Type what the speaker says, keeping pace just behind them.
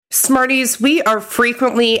Smarties, we are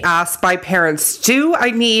frequently asked by parents, do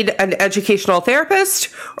I need an educational therapist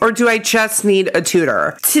or do I just need a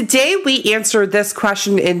tutor? Today, we answer this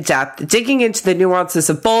question in depth, digging into the nuances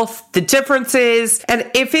of both, the differences,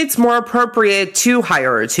 and if it's more appropriate to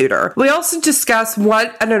hire a tutor. We also discuss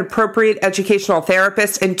what an appropriate educational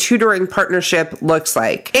therapist and tutoring partnership looks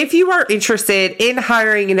like. If you are interested in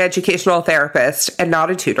hiring an educational therapist and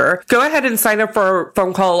not a tutor, go ahead and sign up for a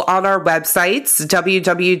phone call on our websites,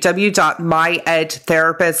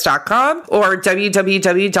 www.myedtherapist.com or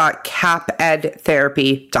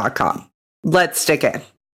www.capedtherapy.com. Let's dig in.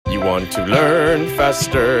 You want to learn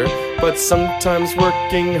faster, but sometimes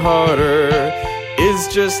working harder is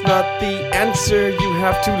just not the answer. You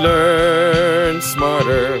have to learn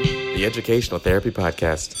smarter. The Educational Therapy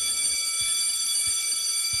Podcast.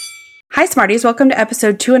 Hi, Smarties. Welcome to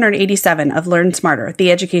episode 287 of Learn Smarter,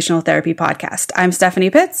 the Educational Therapy Podcast. I'm Stephanie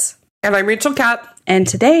Pitts. And I'm Rachel Kapp. And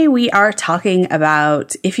today we are talking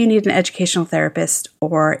about if you need an educational therapist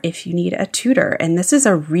or if you need a tutor. And this is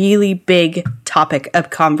a really big topic of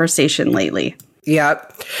conversation lately.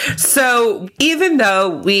 Yep. So even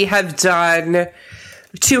though we have done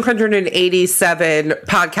 287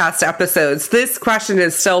 podcast episodes, this question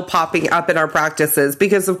is still popping up in our practices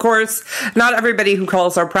because, of course, not everybody who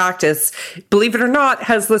calls our practice, believe it or not,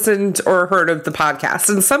 has listened or heard of the podcast.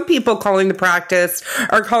 And some people calling the practice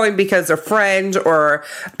are calling because a friend or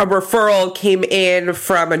a referral came in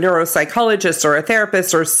from a neuropsychologist or a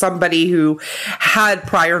therapist or somebody who had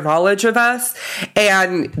prior knowledge of us,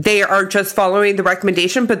 and they are just following the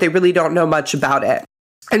recommendation, but they really don't know much about it.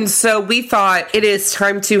 And so we thought it is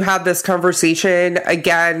time to have this conversation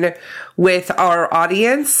again with our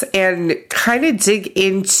audience and kind of dig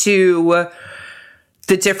into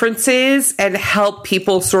the differences and help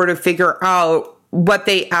people sort of figure out what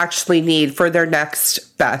they actually need for their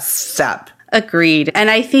next best step. Agreed. And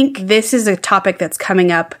I think this is a topic that's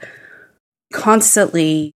coming up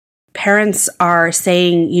constantly. Parents are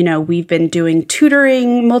saying, you know, we've been doing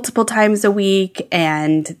tutoring multiple times a week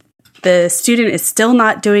and the student is still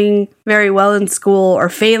not doing very well in school or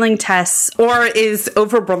failing tests. Or is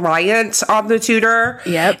over-reliant on the tutor.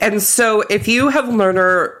 Yep. And so if you have a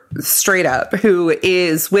learner straight up who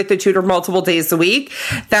is with the tutor multiple days a week,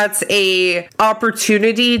 that's a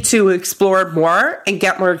opportunity to explore more and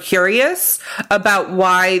get more curious about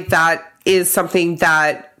why that is something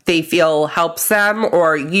that they feel helps them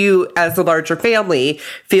or you as a larger family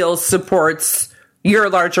feel supports your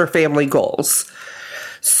larger family goals.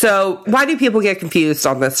 So why do people get confused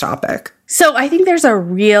on this topic? So I think there's a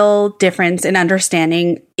real difference in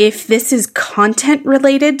understanding if this is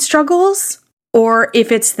content-related struggles or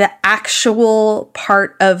if it's the actual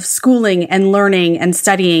part of schooling and learning and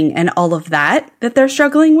studying and all of that they're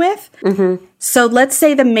struggling with. Mm-hmm. So let's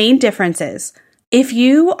say the main difference is if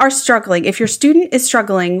you are struggling, if your student is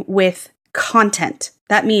struggling with content,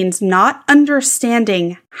 that means not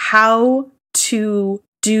understanding how to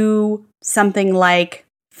do something like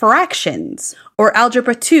fractions or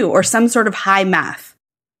algebra 2 or some sort of high math.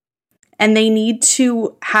 And they need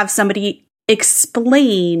to have somebody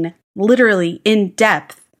explain literally in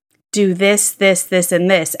depth, do this, this, this, and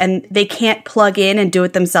this. And they can't plug in and do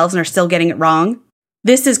it themselves and are still getting it wrong.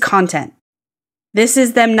 This is content. This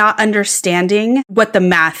is them not understanding what the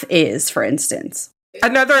math is, for instance.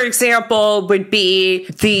 Another example would be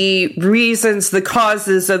the reasons, the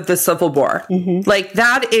causes of the Civil War. Mm-hmm. Like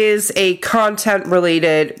that is a content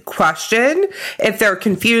related question. If they're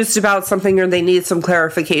confused about something or they need some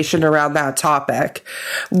clarification around that topic.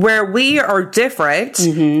 Where we are different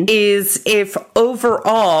is if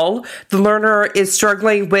overall the learner is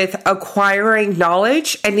struggling with acquiring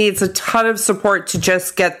knowledge and needs a ton of support to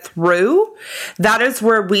just get through. That is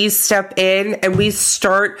where we step in and we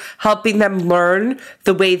start helping them learn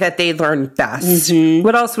the way that they learn best. Mm-hmm.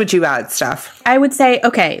 What else would you add, Steph? I would say,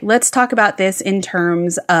 okay, let's talk about this in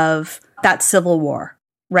terms of that Civil War,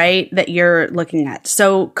 right? That you're looking at.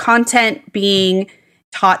 So content being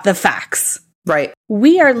taught the facts. Right.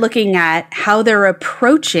 We are looking at how they're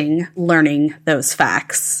approaching learning those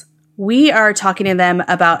facts. We are talking to them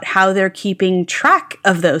about how they're keeping track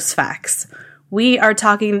of those facts. We are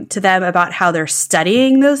talking to them about how they're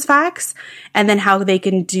studying those facts and then how they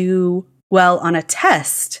can do well on a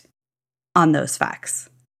test on those facts.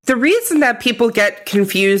 The reason that people get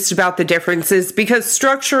confused about the difference is because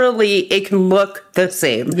structurally it can look the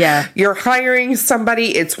same. Yeah. You're hiring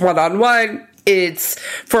somebody, it's one-on-one, it's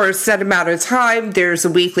for a set amount of time, there's a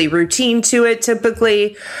weekly routine to it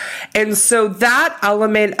typically. And so that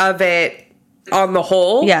element of it on the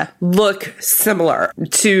whole look similar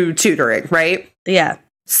to tutoring, right? Yeah.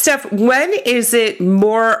 Steph, when is it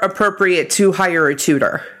more appropriate to hire a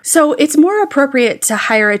tutor? So it's more appropriate to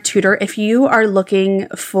hire a tutor if you are looking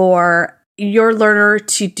for your learner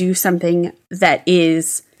to do something that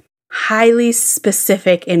is highly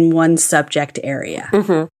specific in one subject area,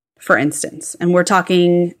 for instance. And we're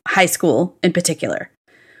talking high school in particular.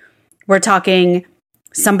 We're talking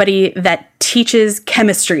somebody that teaches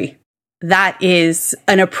chemistry. That is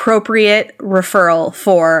an appropriate referral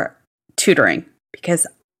for tutoring, because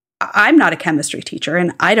I'm not a chemistry teacher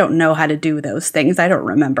and I don't know how to do those things. I don't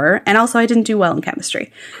remember. And also I didn't do well in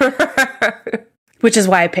chemistry, which is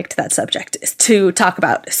why I picked that subject to talk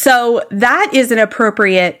about. So that is an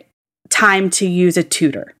appropriate time to use a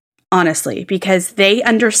tutor, honestly, because they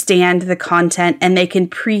understand the content and they can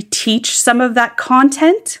pre-teach some of that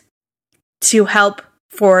content to help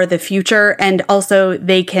for the future. And also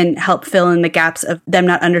they can help fill in the gaps of them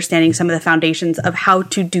not understanding some of the foundations of how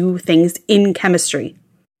to do things in chemistry.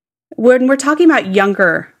 When we're talking about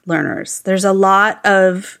younger learners, there's a lot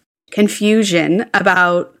of confusion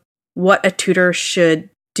about what a tutor should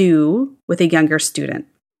do with a younger student.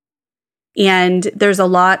 And there's a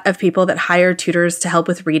lot of people that hire tutors to help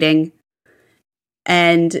with reading.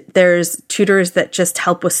 And there's tutors that just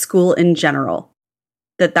help with school in general,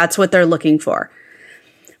 that's what they're looking for.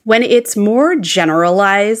 When it's more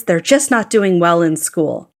generalized, they're just not doing well in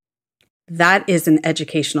school. That is an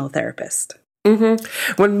educational therapist.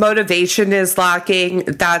 When motivation is lacking,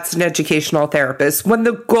 that's an educational therapist. When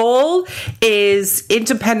the goal is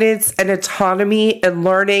independence and autonomy in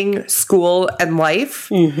learning, school, and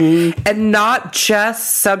life, and not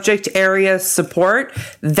just subject area support,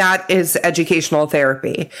 that is educational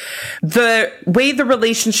therapy. The way the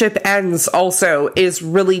relationship ends also is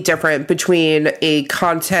really different between a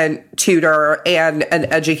content tutor and an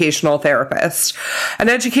educational therapist. An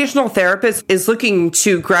educational therapist is looking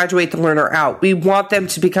to graduate the learner out. We want them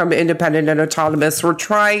to become independent and autonomous. We're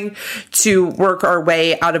trying to work our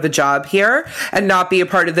way out of a job here and not be a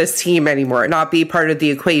part of this team anymore, not be part of the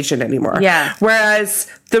equation anymore. Yeah.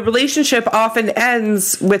 Whereas the relationship often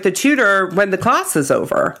ends with the tutor when the class is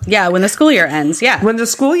over. Yeah, when the school year ends. Yeah. When the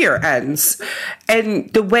school year ends.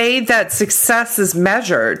 And the way that success is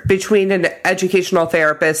measured between an educational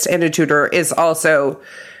therapist and a tutor is also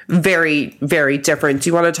very, very different. Do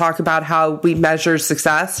you want to talk about how we measure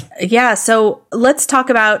success? Yeah. So let's talk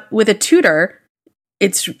about with a tutor,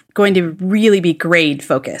 it's going to really be grade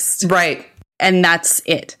focused. Right. And that's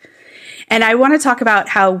it. And I want to talk about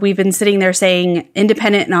how we've been sitting there saying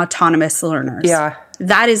independent and autonomous learners. Yeah.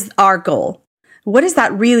 That is our goal. What does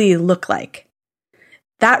that really look like?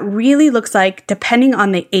 That really looks like, depending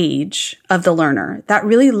on the age of the learner, that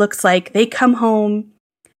really looks like they come home,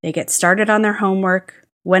 they get started on their homework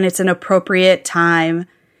when it's an appropriate time,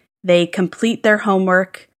 they complete their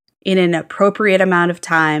homework in an appropriate amount of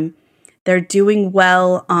time, they're doing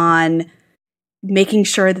well on making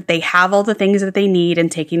sure that they have all the things that they need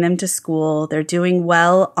and taking them to school, they're doing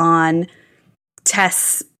well on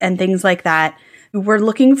tests and things like that. We're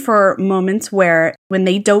looking for moments where when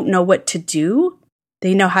they don't know what to do,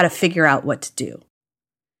 they know how to figure out what to do.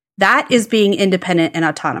 That is being independent and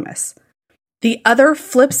autonomous. The other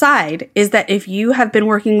flip side is that if you have been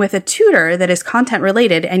working with a tutor that is content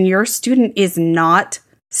related and your student is not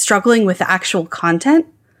struggling with the actual content,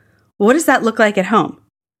 what does that look like at home?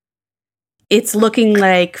 It's looking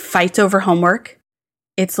like fights over homework.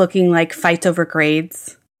 It's looking like fights over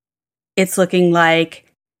grades. It's looking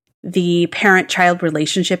like the parent-child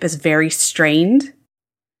relationship is very strained.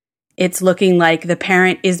 It's looking like the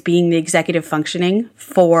parent is being the executive functioning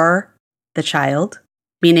for the child,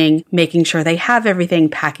 meaning making sure they have everything,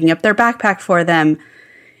 packing up their backpack for them,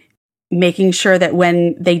 making sure that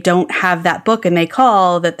when they don't have that book and they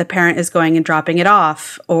call, that the parent is going and dropping it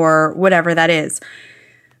off or whatever that is.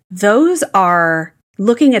 Those are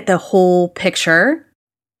looking at the whole picture.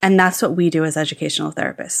 And that's what we do as educational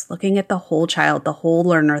therapists, looking at the whole child, the whole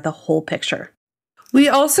learner, the whole picture. We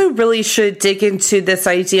also really should dig into this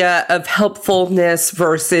idea of helpfulness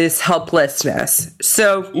versus helplessness.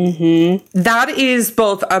 So that is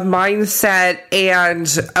both a mindset and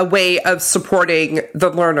a way of supporting the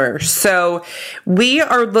learner. So we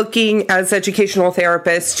are looking as educational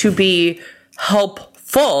therapists to be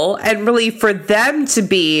helpful and really for them to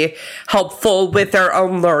be helpful with their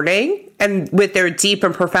own learning and with their deep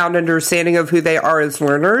and profound understanding of who they are as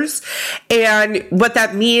learners. And what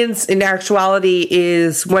that means in actuality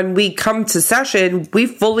is when we come to session, we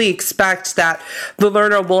fully expect that the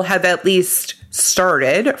learner will have at least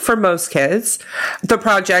started for most kids, the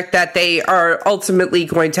project that they are ultimately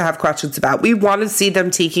going to have questions about. We want to see them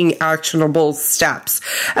taking actionable steps,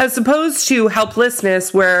 as opposed to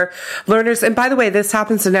helplessness where learners, and by the way, this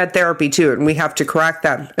happens in ed therapy too, and we have to correct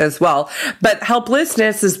them as well. But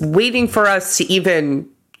helplessness is waiting for us to even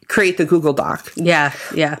create the Google Doc. Yeah.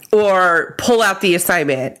 Or pull out the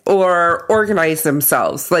assignment or organize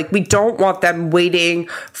themselves. Like, we don't want them waiting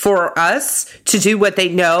for us to do what they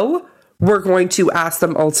know we're going to ask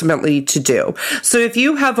them ultimately to do. So if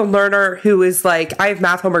you have a learner who is like, I have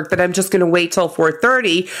math homework, but I'm just going to wait till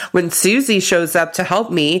 4:30 when Susie shows up to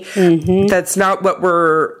help me, that's not what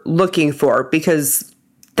we're looking for, because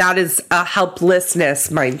that is a helplessness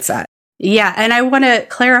mindset. Yeah, and I want to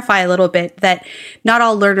clarify a little bit that not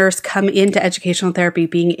all learners come into educational therapy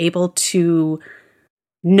being able to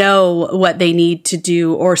know what they need to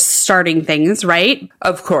do or starting things, right?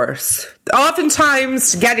 Of course.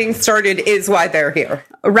 Oftentimes, getting started is why they're here.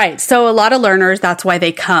 Right. So a lot of learners, that's why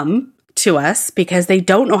they come to us, because they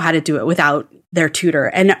don't know how to do it without their tutor.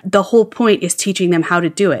 And the whole point is teaching them how to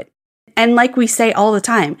do it. And like we say all the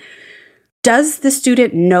time, does the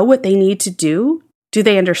student know what they need to do? Do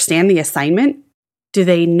they understand the assignment? Do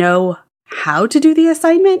they know how to do the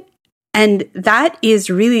assignment? And that is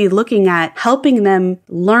really looking at helping them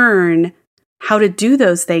learn how to do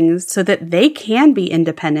those things so that they can be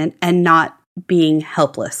independent and not being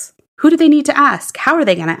helpless. Who do they need to ask? How are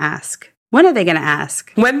they going to ask? When are they going to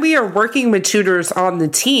ask? When we are working with tutors on the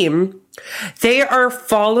team, they are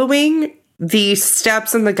following the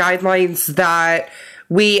steps and the guidelines that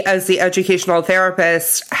we as the educational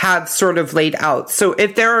therapists have sort of laid out. So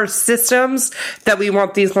if there are systems that we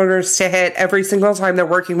want these learners to hit every single time they're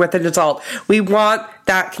working with an adult, we want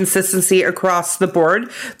that consistency across the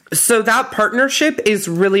board. So that partnership is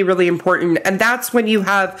really, really important. And that's when you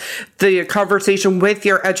have the conversation with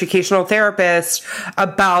your educational therapist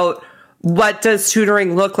about what does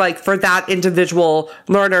tutoring look like for that individual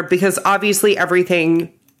learner, because obviously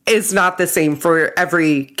everything is not the same for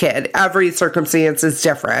every kid. Every circumstance is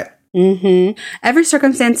different. Every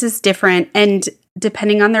circumstance is different, and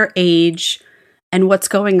depending on their age and what's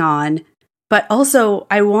going on. But also,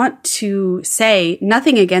 I want to say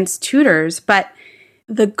nothing against tutors, but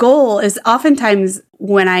the goal is oftentimes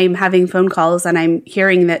when I'm having phone calls and I'm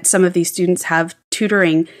hearing that some of these students have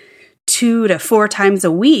tutoring 2 to 4 times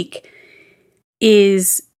a week,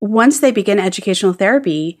 is once they begin educational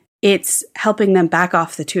therapy, it's helping them back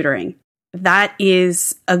off the tutoring. That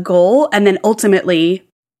is a goal. And then ultimately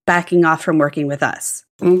backing off from working with us.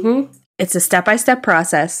 It's a step-by-step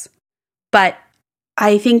process. But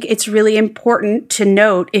I think it's really important to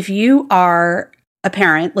note, if you are a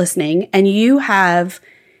parent listening and you have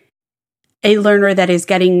a learner that is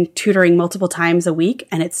getting tutoring multiple times a week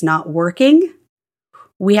and it's not working,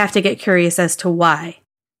 we have to get curious as to why.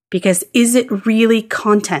 Because is it really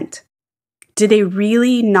content? Do they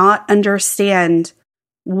really not understand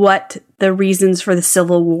what the reasons for the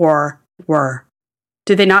Civil War were?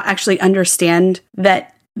 Do they not actually understand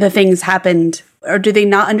that the things happened? Or do they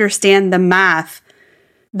not understand the math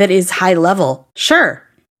that is high level? Sure,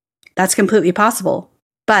 that's completely possible.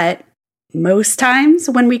 But most times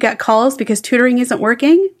when we get calls because tutoring isn't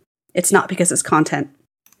working, it's not because it's content.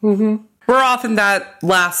 We're often that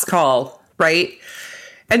last call, right?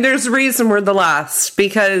 And there's a reason we're the last,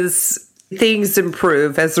 because things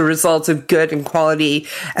improve as a result of good and quality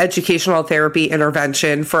educational therapy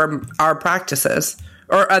intervention from our practices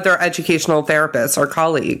or other educational therapists or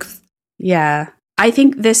colleagues. Yeah, I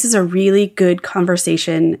think this is a really good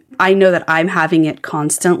conversation. I know that I'm having it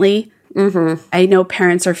constantly. I know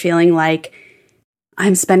parents are feeling like,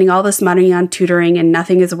 I'm spending all this money on tutoring and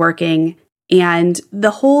nothing is working. And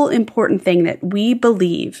the whole important thing that we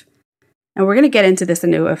believe, and we're going to get into this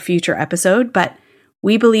into a future episode, but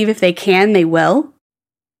we believe if they can, they will.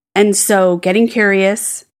 And so getting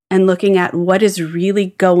curious and looking at what is really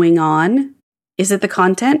going on. Is it the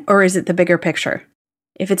content or is it the bigger picture?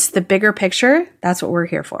 If it's the bigger picture, that's what we're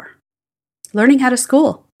here for. Learning how to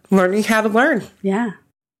school. Learning how to learn. Yeah.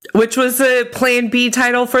 Which was a Plan B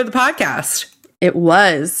title for the podcast. It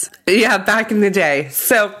was. Yeah, back in the day.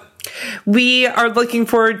 So we are looking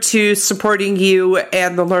forward to supporting you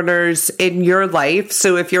and the learners in your life.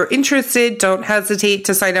 So if you're interested, don't hesitate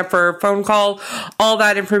to sign up for a phone call. All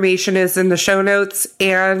that information is in the show notes.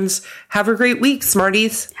 And have a great week,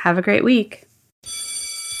 Smarties. Have a great week.